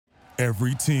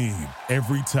Every team,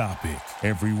 every topic,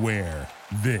 everywhere.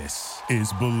 This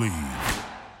is Believe.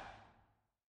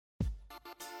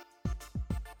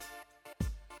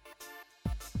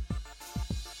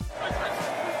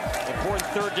 Important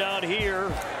third down here,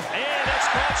 and it's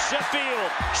caught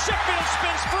Sheffield. Sheffield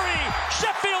spins free.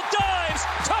 Sheffield dives.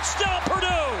 Touchdown, Purdue.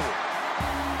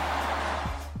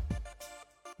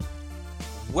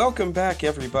 Welcome back,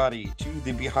 everybody, to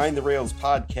the Behind the Rails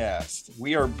podcast.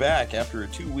 We are back after a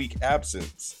 2-week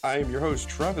absence. I am your host,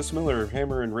 Travis Miller of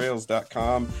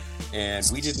HammerandRails.com, and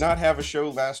we did not have a show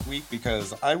last week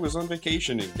because I was on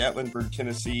vacation in Gatlinburg,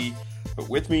 Tennessee. But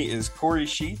with me is Corey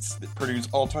Sheets, Purdue's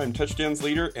all-time touchdowns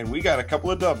leader, and we got a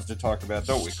couple of dubs to talk about,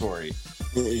 don't we, Corey?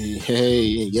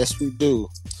 Hey, yes we do.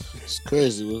 It's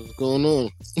crazy. What's going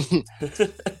on?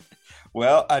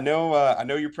 Well, I know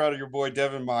you're proud of your boy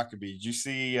Devin Mockabee. Did you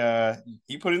see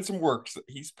he put in some work?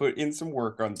 He's put in some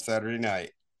work on Saturday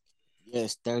night.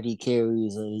 Yes, 30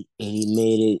 carries, and he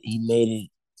made it.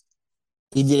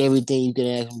 He did everything you can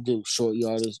ask him to do. Short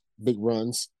yardage, big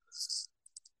runs.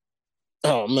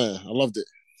 Oh, man, I loved it.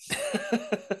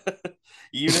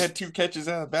 He even had 2 catches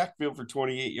out of the backfield for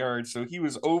 28 yards, so he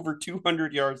was over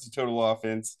 200 yards of total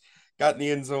offense. Got in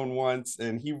the end zone once,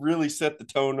 and he really set the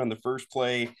tone on the first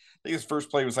play. I think his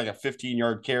first play was like a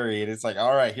 15-yard carry, and it's like,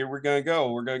 all right, here we're going to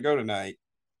go. We're going to go tonight.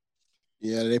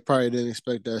 Yeah, they probably didn't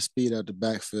expect that speed out the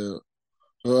backfield.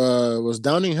 Was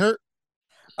Downing hurt?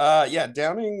 Yeah,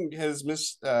 Downing has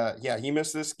missed. He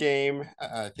missed this game.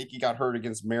 I think he got hurt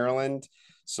against Maryland.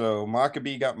 So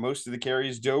Mockabee got most of the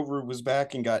carries. Dover was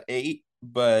back and got 8,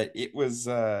 but it was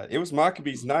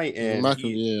Maccabee's night, and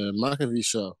Mockabee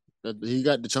show. He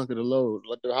got the chunk of the load.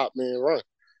 Let the hot man run.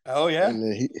 Oh yeah, and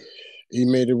then he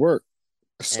made it work.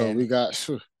 So we got.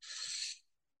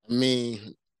 I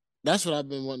mean, that's what I've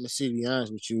been wanting to see. To be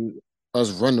honest with you,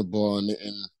 us run the ball and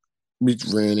we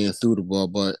ran in through the ball,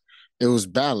 but it was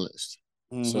balanced.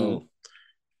 Mm-hmm. So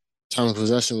time of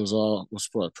possession was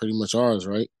pretty much ours,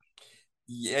 right?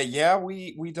 Yeah,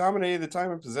 we dominated the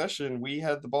time of possession. We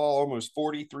had the ball almost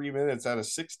 43 minutes out of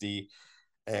 60.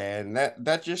 And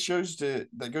that just goes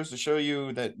to show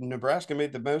you that Nebraska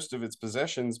made the most of its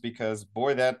possessions because,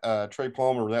 boy, that Trey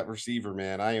Palmer, that receiver,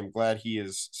 man, I am glad he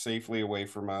is safely away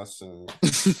from us. And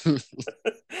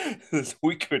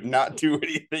we could not do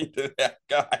anything to that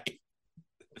guy.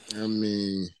 I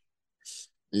mean,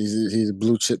 he's a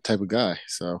blue chip type of guy.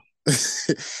 So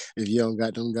if you don't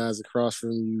got them guys across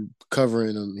from you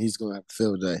covering him, he's going to have a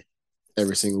field day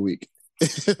every single week.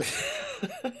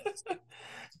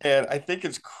 And I think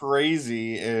it's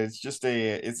crazy. It's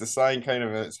a sign kind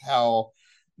of as how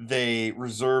they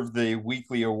reserve the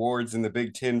weekly awards in the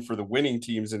Big Ten for the winning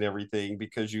teams and everything,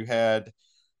 because you had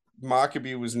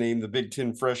Mockabee was named the Big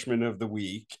Ten Freshman of the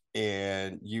Week,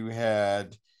 and you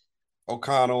had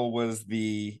O'Connell was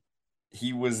the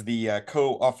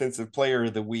co-offensive player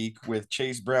of the week with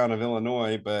Chase Brown of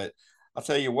Illinois. But I'll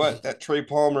tell you what, that Trey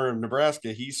Palmer of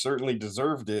Nebraska, he certainly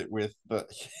deserved it with the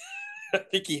I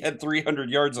think he had 300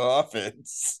 yards of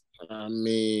offense. I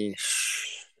mean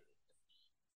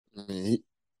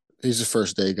he's a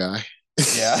first day guy.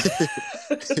 Yeah.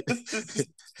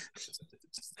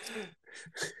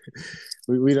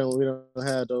 we don't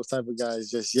have those type of guys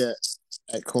just yet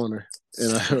at corner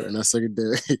in our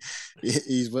secondary.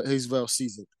 He's well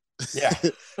seasoned. Yeah.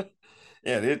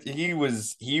 Yeah, he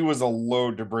was a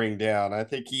load to bring down. I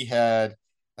think he had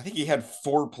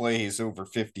 4 plays over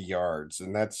 50 yards,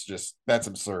 and that's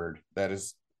absurd.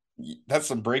 That's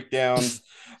some breakdowns.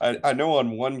 I know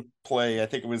on one play, I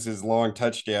think it was his long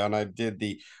touchdown, I'd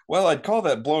call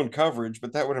that blown coverage,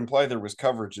 but that would imply there was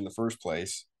coverage in the first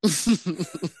place.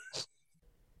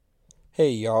 Hey,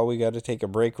 y'all, we got to take a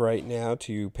break right now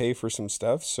to pay for some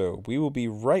stuff, so we will be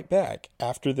right back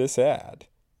after this ad.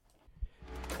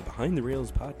 The Behind the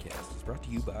Rails podcast is brought to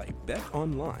you by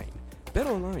BetOnline.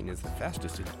 BetOnline is the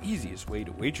fastest and easiest way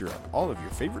to wager on all of your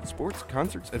favorite sports,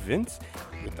 concerts, events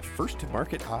with the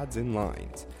first-to-market odds and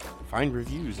lines. Find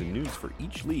reviews and news for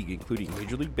each league, including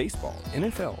Major League Baseball,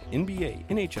 NFL, NBA,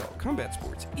 NHL, combat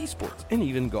sports, esports, and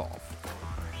even golf.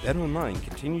 BetOnline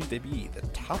continues to be the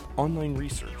top online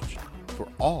research for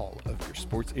all of your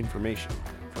sports information,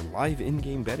 from live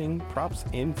in-game betting, props,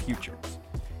 and futures.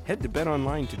 Head to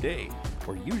BetOnline today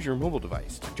or use your mobile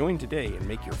device to join today and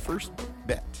make your first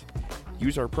bet.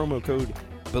 Use our promo code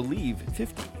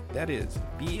BELIEVE50, that is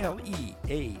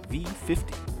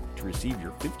BLEAV50, to receive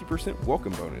your 50%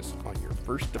 welcome bonus on your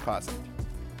first deposit.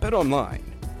 BetOnline,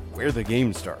 where the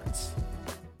game starts.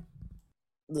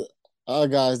 Our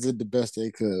guys did the best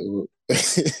they could.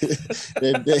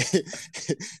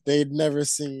 They'd never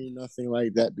seen nothing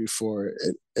like that before,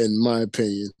 in my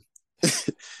opinion.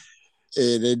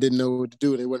 and they didn't know what to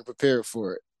do. They weren't prepared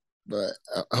for it. But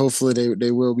hopefully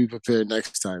they will be prepared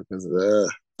next time because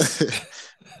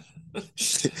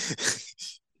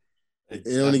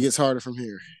it only gets harder from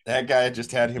here. That guy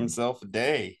just had himself a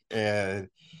day, and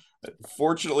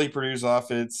fortunately, Purdue's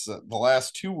offense the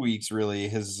last 2 weeks really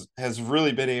has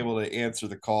really been able to answer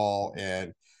the call,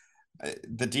 and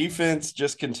the defense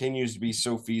just continues to be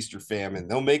so feast or famine.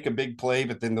 They'll make a big play,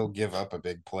 but then they'll give up a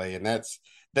big play, and that's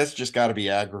just got to be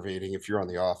aggravating if you're on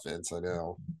the offense. I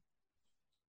know.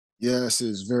 Yes,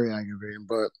 it's very aggravating,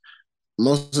 but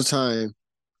most of the time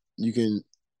you can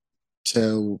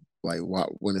tell like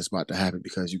when it's about to happen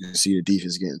because you can see the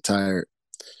defense getting tired.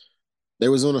 They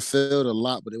was on the field a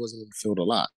lot, but they wasn't on the field a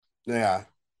lot. Yeah.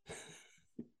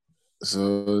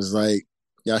 So it's like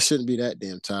y'all shouldn't be that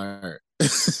damn tired.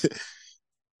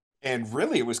 And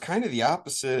really, it was kind of the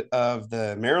opposite of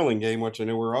the Maryland game, which I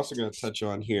know we're also going to touch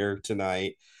on here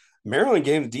tonight. Maryland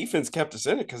game, the defense kept us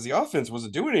in it because the offense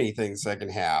wasn't doing anything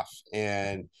second half.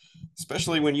 And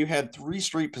especially when you had 3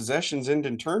 straight possessions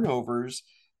ending turnovers,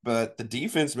 but the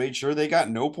defense made sure they got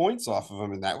no points off of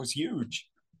them, and that was huge.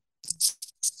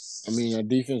 I mean, our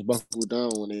defense buckled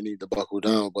down when they need to buckle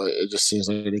down, but it just seems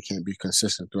like they can't be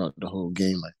consistent throughout the whole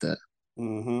game like that.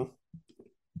 Mm-hmm.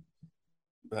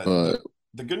 But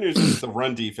the good news is the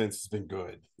run defense has been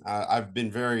good. I've been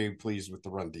very pleased with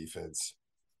the run defense.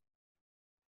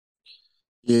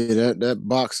 Yeah, that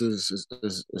box is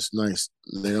nice.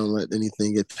 They don't let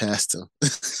anything get past them.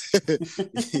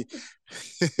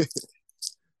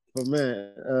 But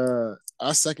man,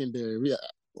 our secondary,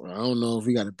 I don't know if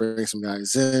we got to bring some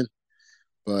guys in,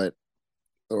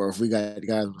 or if we got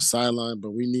guys on the sideline,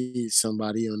 but we need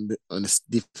somebody on the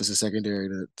defensive secondary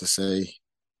to say,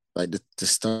 like, to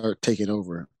start taking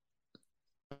over.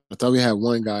 I thought we had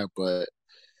one guy, but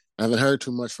I haven't heard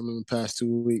too much from him in the past 2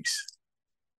 weeks.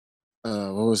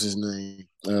 What was his name?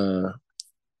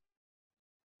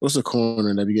 What's the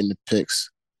corner that be getting the picks?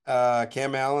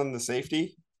 Cam Allen, the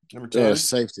safety, number 10.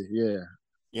 Safety, yeah.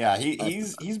 Yeah,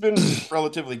 he's been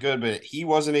relatively good, but he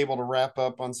wasn't able to wrap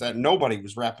up on Saturday. Nobody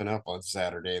was wrapping up on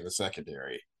Saturday in the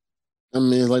secondary. I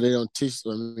mean, it's like they don't teach.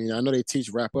 I mean, I know they teach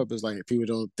wrap up. It's like people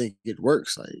don't think it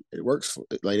works. Like it works.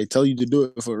 Like they tell you to do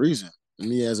it for a reason.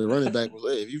 Me as a running back,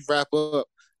 if you wrap up,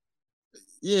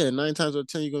 yeah, 9 times out of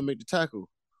 10 you're gonna make the tackle.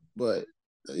 But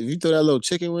if you throw that little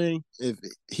chicken wing, if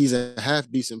he's a half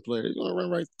decent player, he's gonna run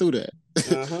right through that.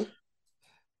 Uh-huh.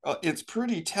 It's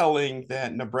pretty telling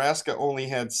that Nebraska only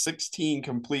had 16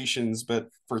 completions, but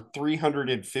for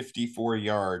 354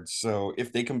 yards. So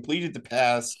if they completed the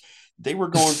pass, they were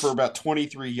going for about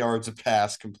 23 yards of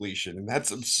pass completion, and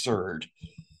that's absurd.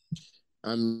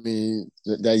 I mean,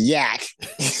 the yak.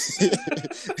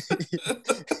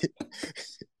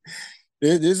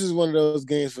 This is one of those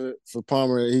games for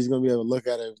Palmer. He's going to be able to look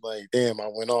at it like, damn, I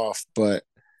went off, but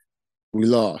we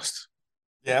lost.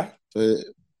 Yeah.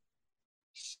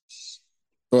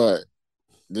 But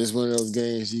this is one of those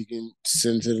games you can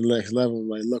send to the next level.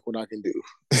 Like, look what I can do.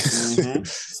 Mm-hmm.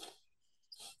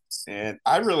 And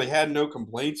I really had no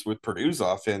complaints with Purdue's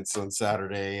offense on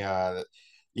Saturday.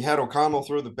 You had O'Connell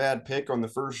throw the bad pick on the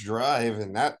first drive,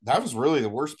 and that was really the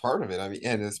worst part of it. I mean,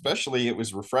 and especially it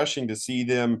was refreshing to see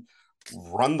them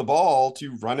run the ball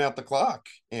to run out the clock.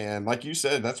 And like you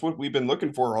said, that's what we've been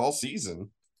looking for all season.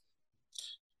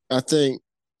 I think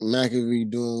McAfee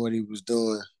doing what he was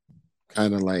doing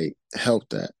kind of like helped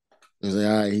that. It was like,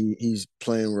 all right, he's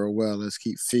playing real well. Let's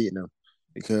keep feeding him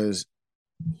because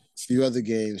a few other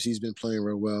games he's been playing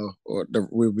real well, or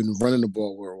we've been running the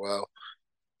ball real well,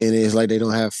 and it's like they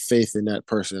don't have faith in that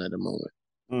person at the moment.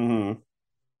 Mm-hmm.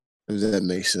 If that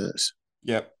makes sense.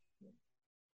 Yep.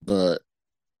 But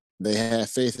they had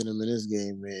faith in him in this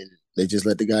game, and they just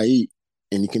let the guy eat,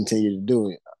 and he continued to do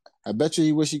it. I bet you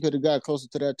he wish he could have got closer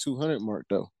to that 200 mark,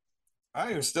 though.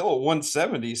 I was still at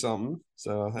 170 something,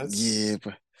 so that's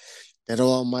but that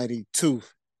almighty 2.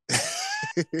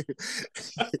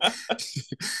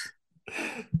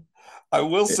 I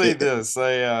will say this: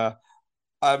 I'm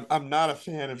not a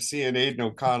fan of seeing Aiden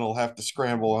O'Connell have to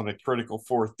scramble on a critical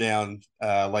 4th down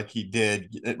like he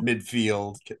did at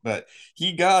midfield, but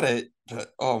he got it.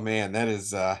 But oh man,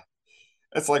 that's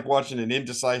like watching an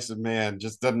indecisive man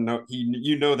just doesn't know.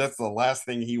 That's the last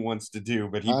thing he wants to do,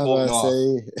 but he pulled it off.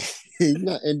 He's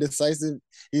not indecisive.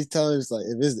 He's telling us like,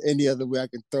 if there's any other way I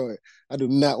can throw it, I do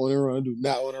not want to run. I do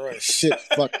not want to run. Shit,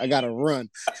 fuck, I gotta run.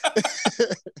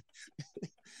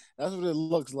 That's what it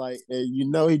looks like, and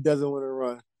he doesn't want to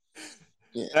run.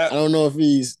 Yeah, I don't know if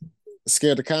he's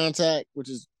scared of contact, which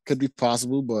could be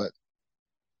possible, but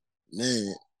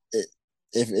man,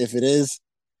 if it is,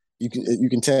 you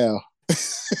can tell.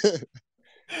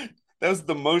 was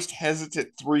the most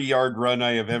hesitant 3-yard run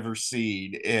I have ever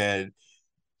seen, and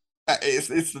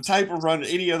it's the type of run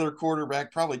any other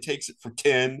quarterback probably takes it for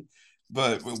 10.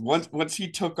 But once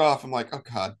he took off, I'm like, oh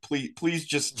God, please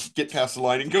just get past the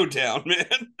line and go down, man.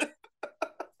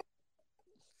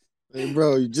 Hey,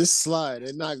 bro, you just slide.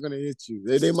 They're not gonna hit you.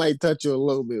 They might touch you a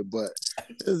little bit, but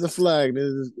there's a flag.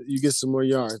 You get some more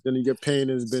yards. Then your pain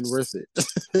has been worth it.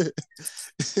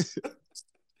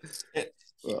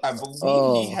 I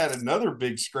believe he had another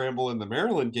big scramble in the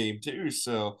Maryland game too.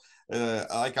 So,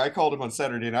 like I called him on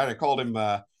Saturday night, I called him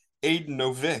Aiden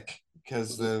Novick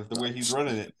because the way he's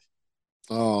running it.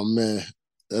 Oh man,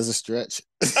 that's a stretch.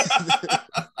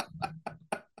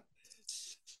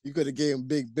 You could have gave him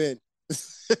Big Ben.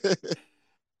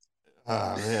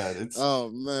 Oh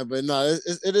man, but no,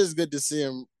 it is good to see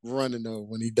him running though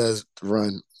when he does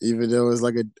run, even though it's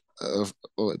like a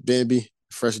Bambi,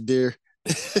 fresh deer.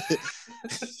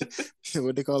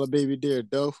 What they call a baby deer,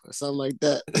 doe or something like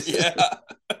that. Yeah,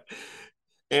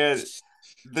 and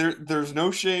there's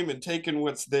no shame in taking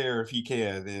what's there if he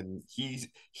can, and he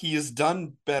has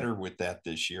done better with that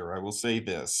this year. I will say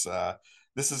this: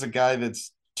 this is a guy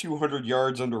that's 200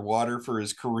 yards underwater for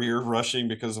his career rushing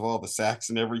because of all the sacks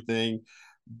and everything.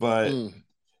 But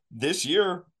this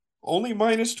year, only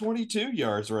minus 22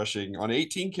 yards rushing on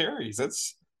 18 carries.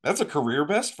 That's a career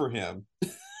best for him.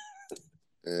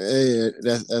 Hey,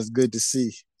 that's good to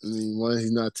see. I mean, one,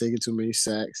 he's not taking too many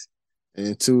sacks,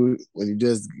 and two, when he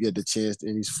does get the chance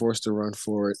and he's forced to run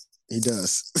for it, he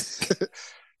does.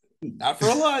 Not for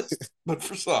a lot, but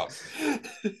for some.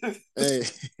 Hey,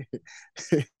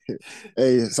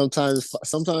 hey, sometimes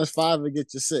 5 will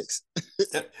get you 6.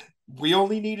 We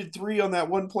only needed 3 on that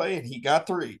one play, and he got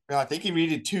 3. I think he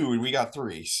needed 2, and we got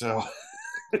 3. So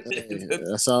hey,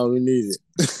 that's all we needed.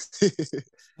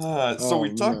 So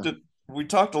we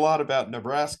talked a lot about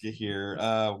Nebraska here.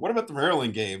 What about the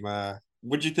Maryland game?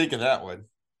 What'd you think of that one?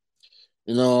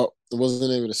 You know, I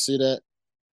wasn't able to see that.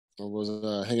 I was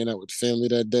hanging out with family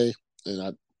that day,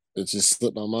 and it just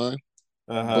slipped my mind.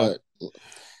 But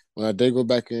when I did go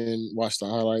back and watch the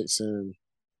highlights and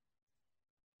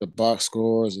the box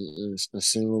scores and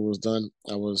seeing what was done,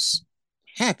 I was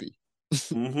happy.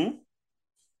 Mm-hmm.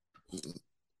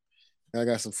 I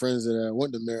got some friends that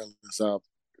went to Maryland, so I'll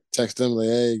text them like,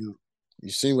 "Hey, you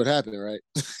seen what happened, right?"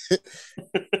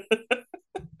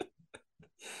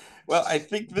 Well, I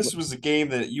think this was a game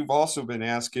that you've also been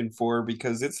asking for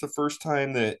because it's the first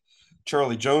time that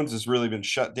Charlie Jones has really been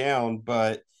shut down,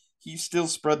 but he still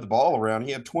spread the ball around.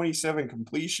 He had 27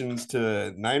 completions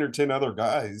to 9 or 10 other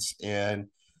guys, and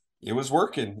it was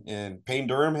working. And Payne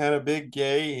Durham had a big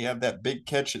day. He had that big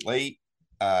catch at late.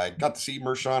 Got to see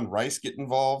Mershawn Rice get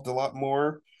involved a lot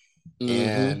more.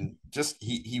 And just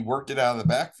he worked it out of the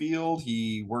backfield.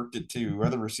 He worked it to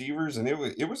other receivers, and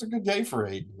it was a good day for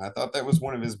Aiden. I thought that was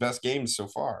one of his best games so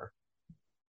far.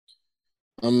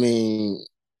 I mean,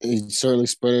 he certainly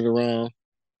spread it around.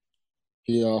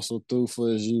 He also threw for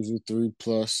his usual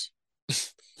 3+.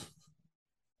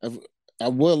 I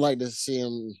would like to see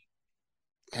him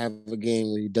have a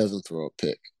game where he doesn't throw a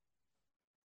pick.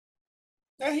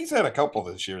 Yeah, he's had a couple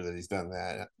this year that he's done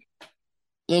that.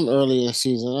 Them early in the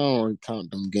season, I don't really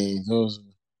count them games. Those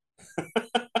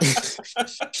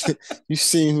you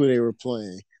seen who they were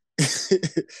playing.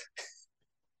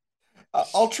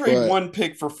 I'll trade one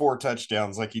pick for 4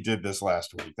 touchdowns like he did this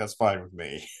last week. That's fine with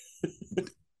me.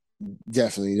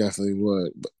 Definitely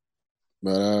would.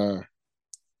 But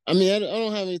I mean, I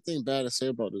don't have anything bad to say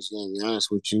about this game, to be honest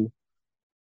with you.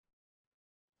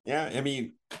 Yeah, I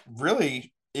mean,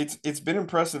 really, it's been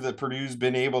impressive that Purdue's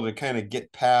been able to kind of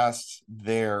get past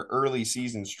their early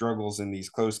season struggles in these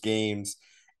close games,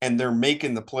 and they're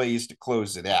making the plays to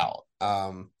close it out.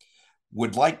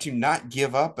 Would like to not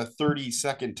give up a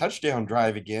 30-second touchdown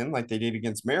drive again like they did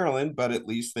against Maryland, but at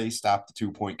least they stopped the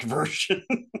 2-point conversion.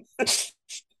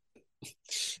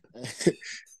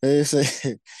 They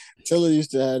say Tiller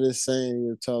used to have this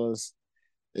saying to tell us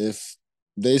if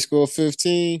they score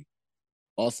 15,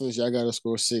 offense, y'all got to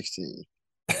score 16.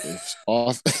 If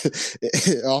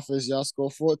offense, y'all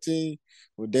score 14,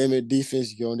 well, damn it,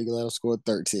 defense, you only let them score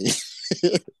 13.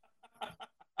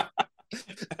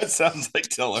 That sounds like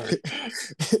Tiller.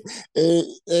 Hey,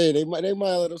 they might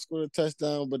let them score a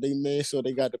touchdown, but they made sure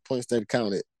they got the points that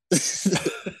counted.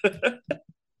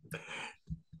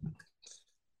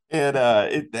 And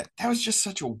that was just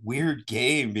such a weird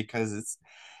game because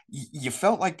you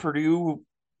felt like Purdue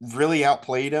really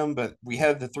outplayed them, but we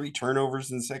had the 3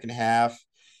 turnovers in the second half.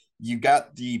 You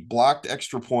got the blocked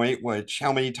extra point, which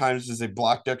how many times does a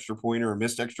blocked extra point or a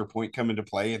missed extra point come into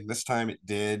play? And this time it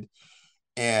did.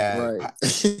 And right.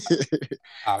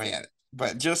 oh man,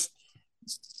 but just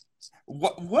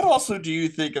What also do you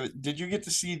think of it? Did you get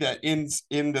to see that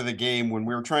end of the game when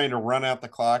we were trying to run out the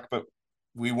clock, but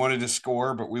we wanted to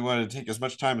score, but we wanted to take as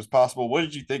much time as possible? What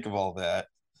did you think of all that?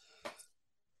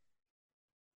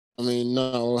 I mean,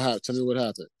 no, tell me what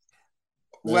happened.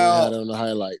 They had it Well, on the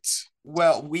highlights.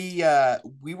 we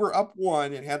were up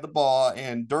one and had the ball,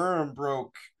 and Durham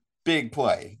broke big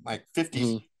play, like 50,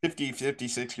 Mm-hmm. 50,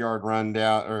 56 yard run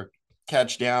down or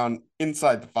catch down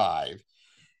inside the 5.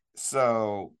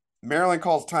 So Maryland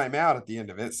calls timeout at the end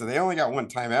of it. So they only got one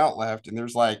timeout left, and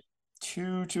there's like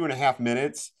 2.5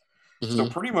 minutes. So Mm-hmm.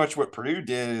 pretty much what Purdue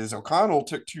did is O'Connell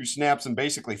took 2 snaps and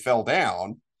basically fell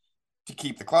down to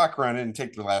keep the clock running and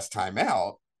take the last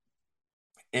timeout.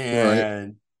 Right.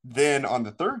 And then on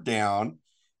the third down,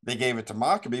 they gave it to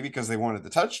Mockabee because they wanted the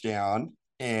touchdown.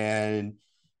 And,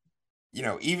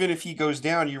 even if he goes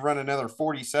down, you run another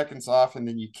 40 seconds off and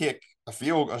then you kick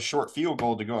a short field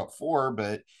goal to go up 4.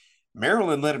 But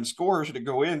Maryland let him score to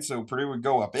go in, so Purdue would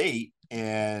go up 8.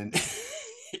 And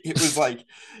it was like,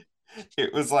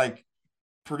 it was like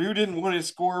Purdue didn't want to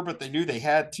score, but they knew they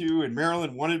had to, and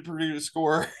Maryland wanted Purdue to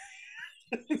score.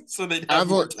 So they'd have I've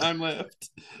more o- time left.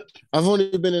 I've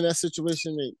only been in that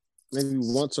situation maybe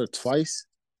once or twice,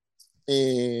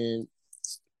 and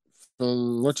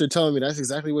from what you're telling me, that's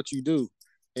exactly what you do.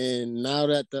 And now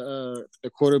that the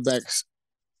quarterback's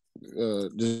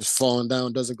just falling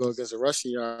down doesn't go against the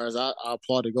rushing yards, I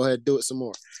applaud it. Go ahead, do it some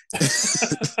more.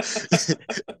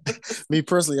 Me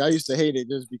personally, I used to hate it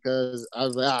just because I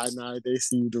was like, nah, they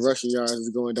see the rushing yards is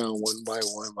going down one by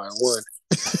one by one.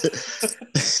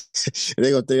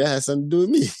 They gonna think that has something to do with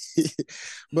me.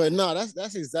 But no,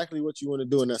 that's exactly what you want to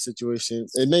do in that situation.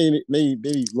 It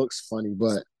maybe looks funny,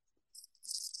 but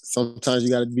sometimes you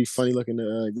got to be funny looking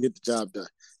to get the job done.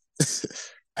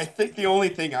 I think the only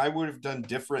thing I would have done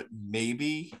different,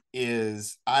 maybe,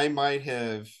 is I might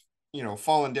have,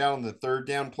 fallen down on the third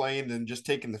down play and then just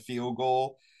taken the field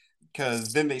goal,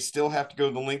 because then they still have to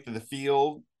go the length of the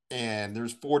field, and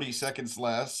there's 40 seconds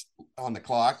less on the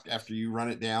clock after you run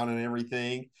it down and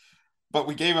everything. But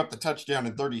we gave up the touchdown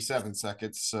in 37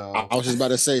 seconds. I So, was just about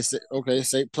to say, okay,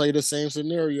 say play the same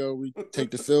scenario. We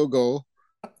take the field goal,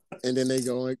 and then they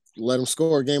go and let them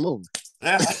score. Game over.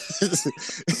 yeah.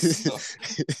 So,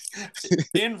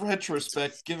 in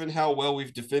retrospect, given how well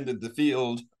we've defended the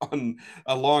field on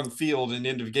a long field in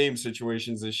end of game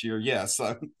situations this year, yes.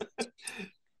 Not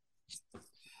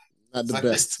the So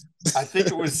best. I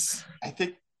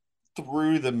think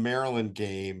through the Maryland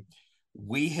game,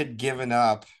 we had given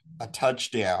up a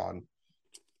touchdown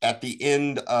at the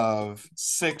end of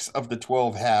 6 of the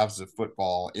 12 halves of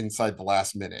football inside the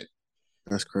last minute.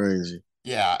 That's crazy.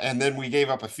 Yeah, and then we gave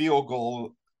up a field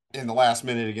goal in the last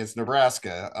minute against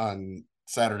Nebraska on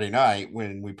Saturday night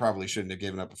when we probably shouldn't have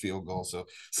given up a field goal. So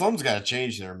something's got to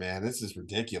change there, man. This is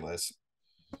ridiculous.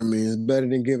 I mean, it's better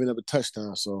than giving up a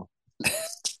touchdown. So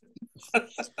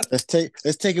let's take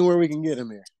it where we can get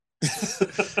him here.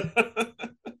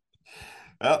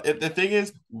 Well, the thing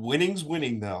is, winning's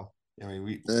winning, though. I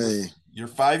mean, Hey, you're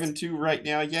 5-2 right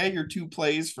now. Yeah, you're 2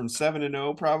 plays from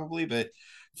 7-0 probably, but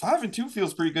 5-2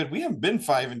 feels pretty good. We haven't been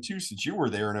 5-2 since you were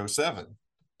there in 07.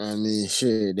 I mean,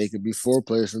 shit, they could be 4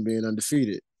 players from being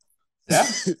undefeated. Yeah,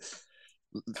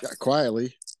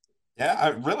 Quietly.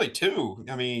 yeah, really too.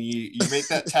 I mean, you make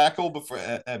that tackle before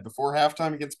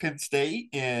halftime against Penn State,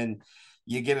 and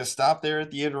you get a stop there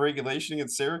at the end of regulation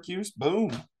against Syracuse.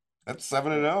 Boom, that's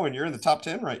 7-0, and you're in the top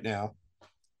 10 right now.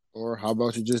 Or how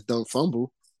about you just don't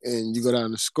fumble and you go down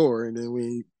and score, and then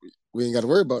we ain't got to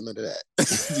worry about none of that.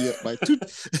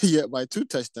 you by 2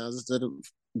 touchdowns instead of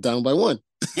down by 1.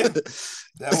 Yeah,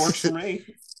 that works for me.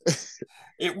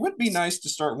 It would be nice to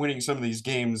start winning some of these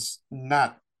games,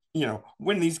 not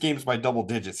win these games by double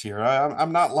digits here.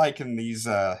 I'm not liking these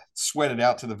sweat it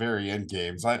out to the very end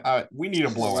games. We need a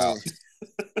blowout.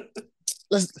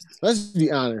 let's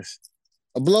be honest.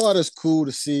 A blowout is cool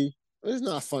to see, but it's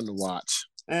not fun to watch.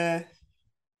 Eh,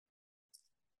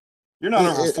 you're not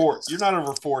over 4. You're not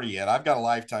over 40 yet. I've got a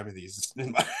lifetime of these.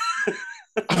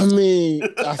 I mean,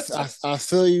 I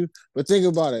feel you, but think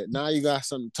about it. Now you got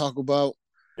something to talk about.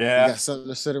 You Yeah. got something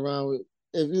to sit around with.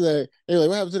 If you're like,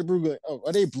 what happened to the Brew? Like, oh,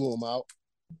 they blew them out.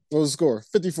 What was the score?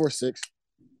 54-6.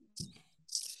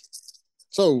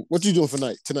 So, what you doing for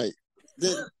tonight?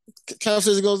 The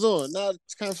conversation goes on. Now the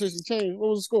conversation changed. What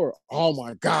was the score? Oh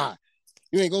my God.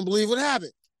 You ain't gonna believe what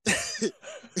happened.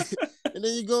 And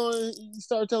then you go and you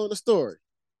start telling the story.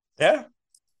 Yeah.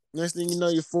 Next thing you know,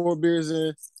 you're 4 beers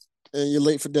in and you're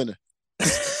late for dinner.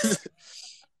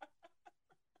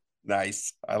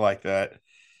 Nice. I like that.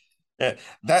 Yeah,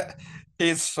 that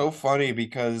is so funny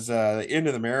because the end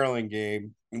of the Maryland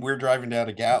game, we're driving down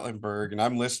to Gatlinburg and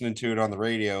I'm listening to it on the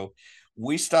radio.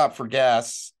 We stopped for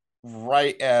gas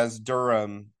right as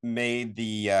Durham made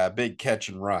the big catch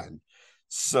and run.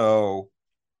 So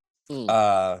Mm.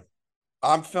 uh,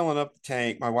 I'm filling up the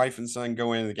tank. My wife and son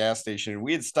go into the gas station.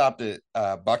 We had stopped at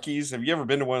Bucky's. Have you ever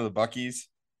been to one of the Bucky's?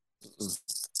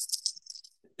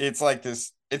 It's like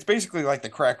this. It's basically like the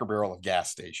Cracker Barrel of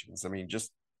gas stations. I mean,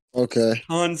 just Okay.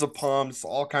 tons of pumps,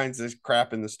 all kinds of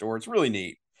crap in the store. It's really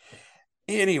neat.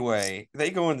 Anyway, they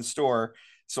go in the store.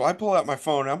 So I pull out my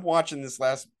phone. I'm watching this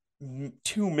last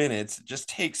 2 minutes. It just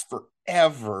takes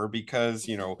forever because,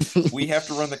 we have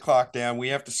to run the clock down. We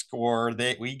have to score.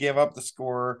 We give up the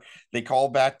score. They call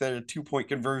back the 2-point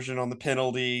conversion on the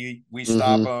penalty. We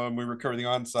stop them. We recover the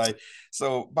onside.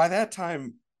 So by that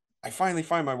time, I finally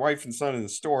find my wife and son in the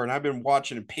store, and I've been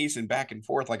watching and pacing back and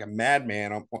forth like a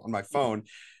madman on my phone.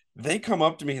 They come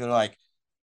up to me. They're like,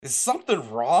 "Is something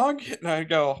wrong?" And I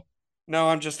go, "No,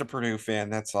 I'm just a Purdue fan.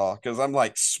 That's all." Because I'm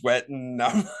like sweating.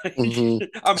 I'm like, Mm-hmm.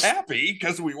 I'm happy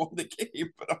because we won the game,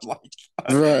 but I'm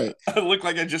Right. like, I look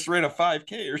like I just ran a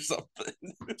 5K or something.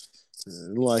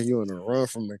 Like you on a run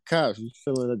from the cops. You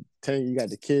feeling the tank, you got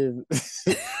the kid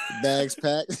bags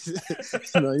packed.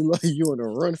 You like you on a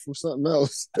run from something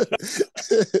else.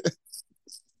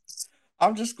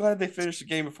 I'm just glad they finished the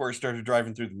game before I started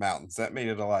driving through the mountains. That made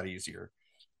it a lot easier.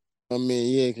 I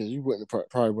mean, yeah, because you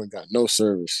probably wouldn't got no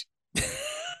service.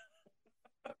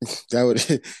 That would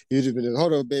you'd have been.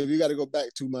 Hold on, baby, you got to go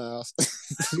back 2 miles.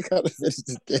 You got to finish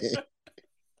this game.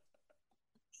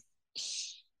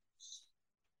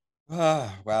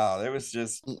 Wow.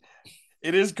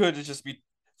 It is good to just be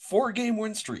 4-game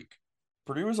win streak.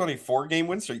 Purdue is on a 4-game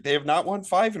win streak. They have not won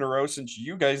 5 in a row since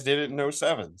you guys did it in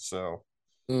 07. So,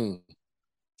 Mm,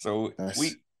 so that's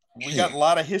we got a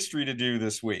lot of history to do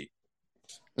this week.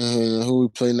 who we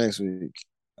play next week?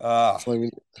 Uh, It's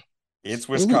like it's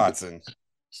Wisconsin.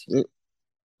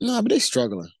 No, but they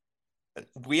struggling.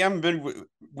 We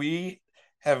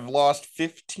have lost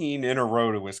 15 in a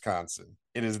row to Wisconsin.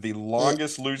 It is the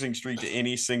longest losing streak to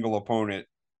any single opponent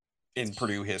in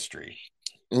Purdue history.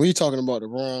 We talking about the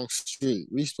wrong street.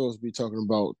 We supposed to be talking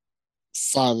about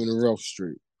 5 in a row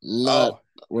street, not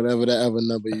whatever that other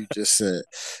number you just said.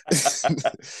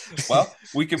 Well,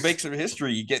 we could make some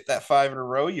history. You get that 5 in a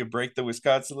row, you break the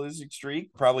Wisconsin losing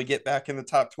streak, probably get back in the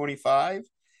top 25.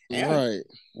 And Right.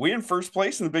 we in first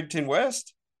place in the Big Ten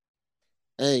West.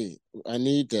 Hey, I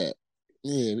need that.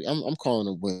 Yeah, I'm calling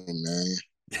a win, man.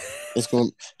 It's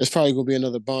probably gonna be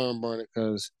another barn burner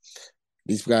because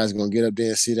these guys are gonna get up there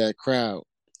and see that crowd,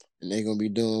 and they're gonna be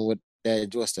doing what's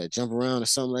that, jump around or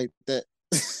something like that.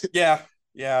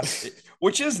 Yeah.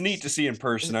 Which is neat to see in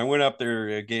person. I went up there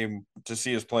a game to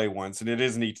see us play once, and it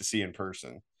is neat to see in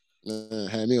person.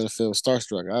 Had me on the field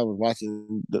starstruck. I was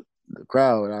watching the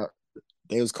crowd.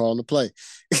 They was calling the play.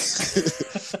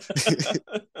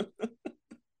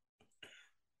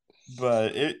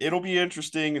 But it'll be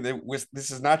interesting.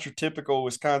 This is not your typical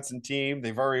Wisconsin team.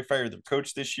 They've already fired their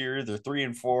coach this year. They're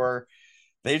 3-4.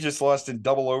 They just lost in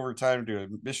double overtime to a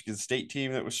Michigan State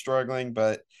team that was struggling,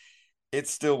 but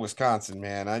it's still Wisconsin,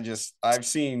 man. I've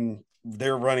seen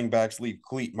their running backs leave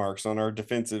cleat marks on our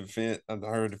defensive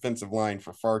line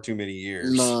for far too many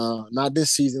years. Nah, not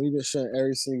this season. We've been shutting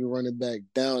every single running back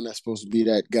down that's supposed to be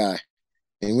that guy,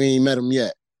 and we ain't met him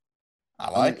yet. I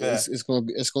like that. It's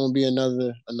gonna be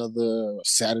another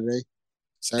Saturday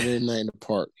night in the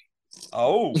park.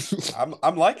 Oh,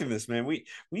 I'm liking this, man. We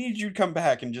need you to come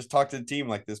back and just talk to the team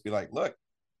like this. Be like, look,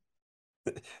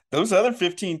 those other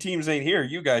 15 teams ain't here.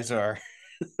 You guys are.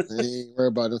 Ain't worry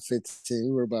about them 15.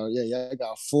 We worry about I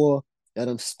got 4. Got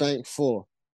them spanked 4.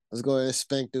 Let's go ahead and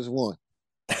spank this one.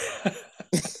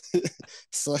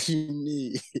 So you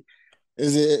need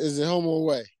is it home or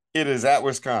away? It is at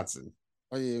Wisconsin.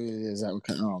 Oh yeah, is that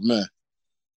okay? Oh man,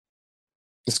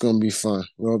 it's gonna be fun.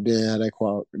 We'll be in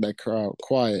that crowd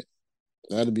quiet.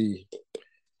 That'd be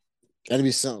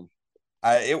something.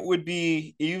 It would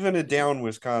be even a down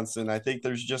Wisconsin. I think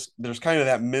there's kind of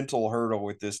that mental hurdle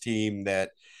with this team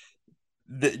that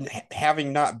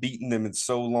having not beaten them in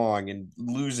so long and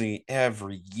losing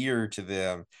every year to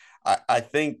them, I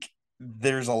think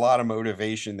there's a lot of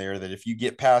motivation there that if you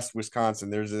get past Wisconsin,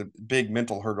 there's a big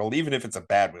mental hurdle, even if it's a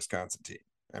bad Wisconsin team.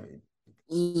 I mean,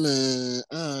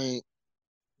 man,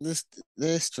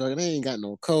 they're struggling. They ain't got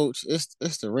no coach. It's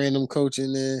the random coach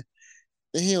in there.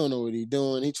 And he don't know what he's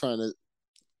doing. He trying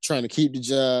to keep the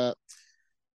job.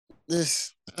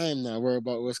 I am not worried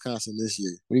about Wisconsin this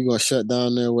year. We're gonna shut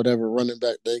down there whatever running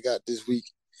back they got this week.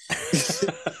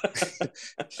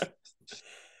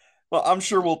 Well, I'm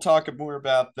sure we'll talk more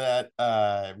about that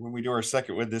when we do our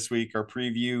second one this week, our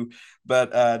preview.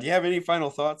 But do you have any final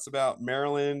thoughts about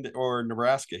Maryland or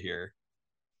Nebraska here?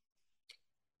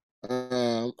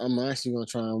 I'm actually gonna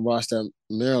try and watch that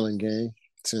Maryland game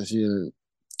since you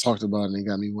talked about it and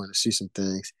got me wanting to see some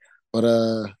things. But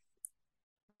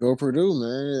go Purdue,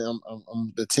 man!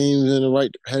 I'm the team's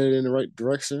headed in the right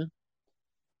direction.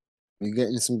 We're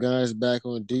getting some guys back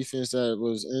on defense that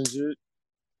was injured.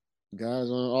 Guys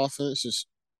on offense, just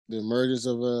the emergence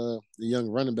of the young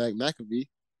running back McAfee.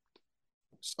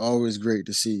 It's always great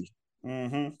to see.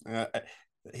 Young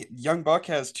Buck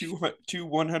has two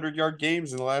 100-yard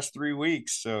games in the last 3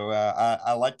 weeks, so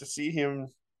I like to see him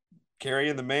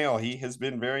carrying the mail. He has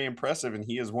been very impressive, and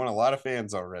he has won a lot of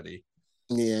fans already.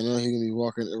 Yeah, I know he's gonna be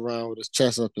walking around with his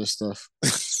chest up and stuff.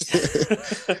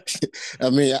 I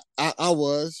mean, I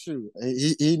was true.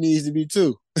 He needs to be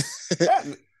too. Yeah,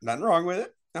 nothing wrong with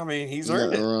it. I mean, he's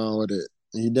earned it. Nothing wrong with it.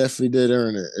 He definitely did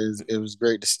earn it. It was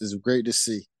great. It was great to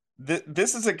see.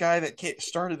 This is a guy that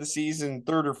started the season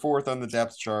 3rd or 4th on the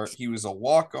depth chart. He was a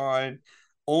walk-on.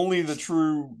 Only the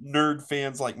true nerd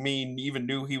fans like me even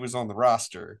knew he was on the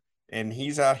roster. And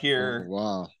he's out here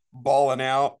balling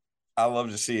out. I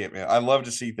love to see it, man. I love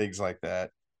to see things like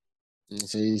that.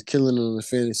 So he's killing in the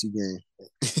fantasy game.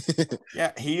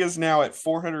 Yeah, he is now at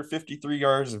 453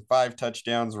 yards and 5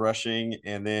 touchdowns rushing.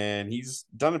 And then he's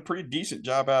done a pretty decent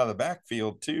job out of the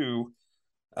backfield, too.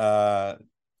 What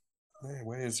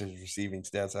is his receiving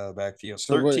stats out of the backfield?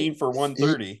 So 13 for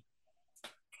 130.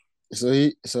 So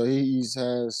he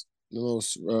has the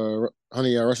most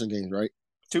 100-yard rushing games, right?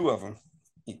 2 of them.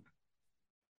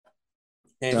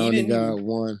 And Downey he got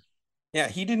one. Yeah,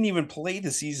 he didn't even play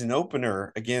the season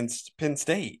opener against Penn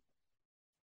State.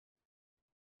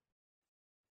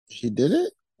 He did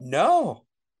it? No.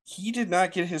 He did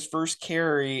not get his first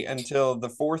carry until the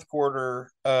 4th quarter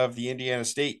of the Indiana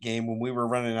State game when we were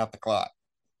running out the clock.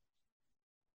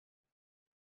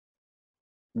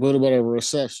 What about a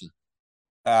reception?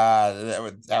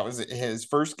 That was his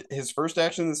first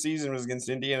action of the season was against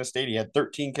Indiana State. He had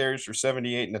 13 carries for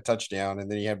 78 and a touchdown,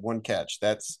 and then he had 1 catch.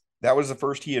 That was the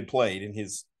first he had played in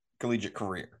his collegiate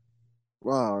career.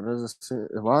 Wow,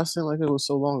 why it seemed like it was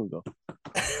so long ago?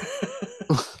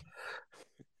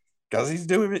 Because he's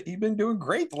been doing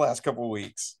great the last couple of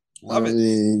weeks. Love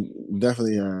it.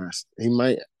 Definitely has. He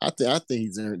might. I think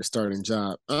he's earned the starting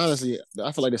job. Honestly,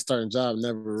 I feel like the starting job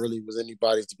never really was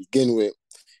anybody's to begin with,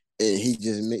 and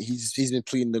he's been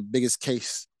pleading the biggest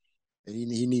case, and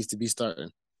he needs to be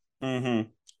starting. Mm-hmm.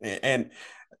 And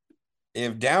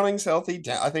if Downing's healthy,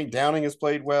 I think Downing has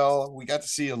played well. We got to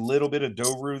see a little bit of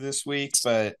Doru this week,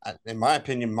 but in my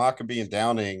opinion, Maccabee and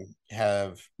Downing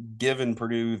have given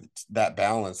Purdue that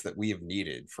balance that we have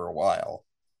needed for a while.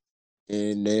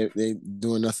 And they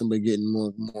doing nothing but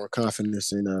getting more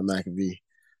confidence in McAfee.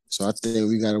 So I think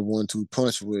we got a 1-2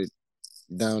 punch with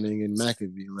Downing and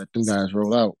McAfee and let them guys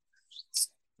roll out.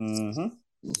 Mm-hmm.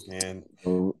 And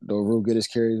Doru get his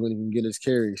carries when he can get his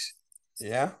carries.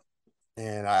 Yeah.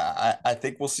 And I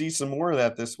think we'll see some more of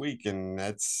that this week, and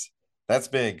that's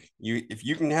big. If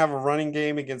you can have a running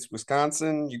game against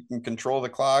Wisconsin, you can control the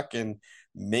clock and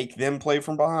make them play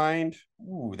from behind.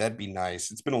 Ooh, that'd be nice.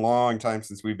 It's been a long time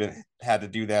since we've had to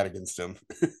do that against them.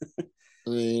 I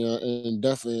mean, and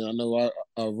definitely, I know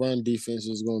our run defense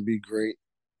is going to be great.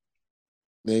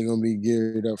 They're going to be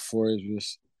geared up for it.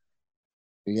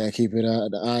 We got to keep it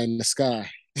out the eye in the sky.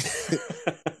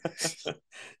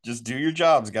 Just do your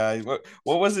jobs, guys. What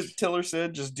was it Tiller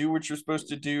said? Just do what you're supposed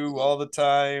to do all the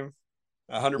time,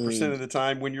 100% of the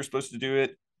time when you're supposed to do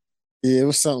it. Yeah, it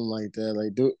was something like that.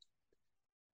 Like do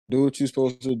what you're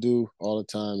supposed to do all the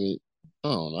time. I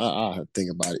don't know. I'll have to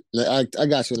think about it. I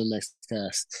got you in the next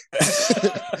cast.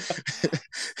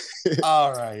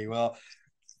 All righty. Well,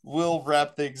 we'll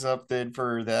wrap things up then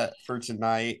for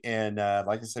tonight. And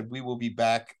like I said, we will be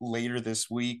back later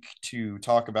this week to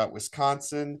talk about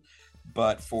Wisconsin.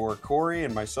 But for Corey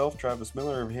and myself, Travis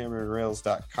Miller of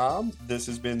HammerandRails.com, this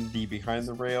has been the Behind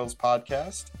the Rails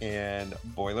podcast, and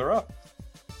Boiler Up.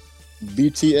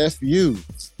 BTFU.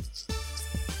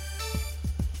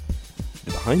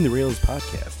 The Behind the Rails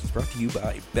podcast is brought to you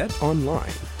by Bet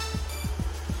Online.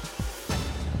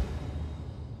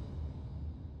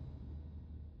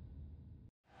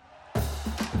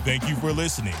 Thank you for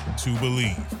listening to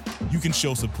Believe. You can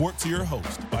show support to your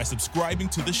host by subscribing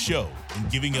to the show and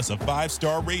giving us a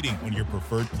 5-star rating on your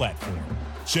preferred platform.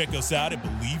 Check us out at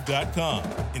Believe.com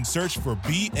and search for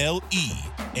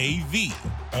BLEAV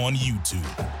on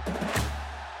YouTube.